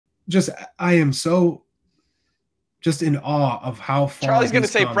I am so just in awe of how far Charlie's going to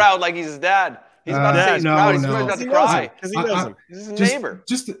say proud like he's his dad. He's about to say he's proud. He's about to cry. Because he knows him. He's his neighbor.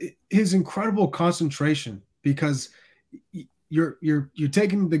 Just his incredible concentration, because you're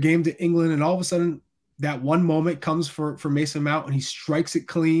taking the game to England, and all of a sudden that one moment comes for Mason Mount, and he strikes it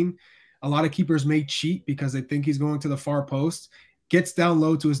clean. A lot of keepers may cheat because they think he's going to the far post, gets down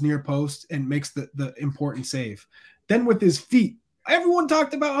low to his near post, and makes the important save. Then with his feet, everyone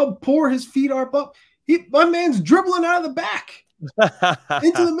talked about how poor his feet are, but my man's dribbling out of the back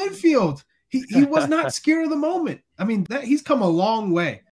into the midfield. He was not scared of the moment. I mean, he's come a long way.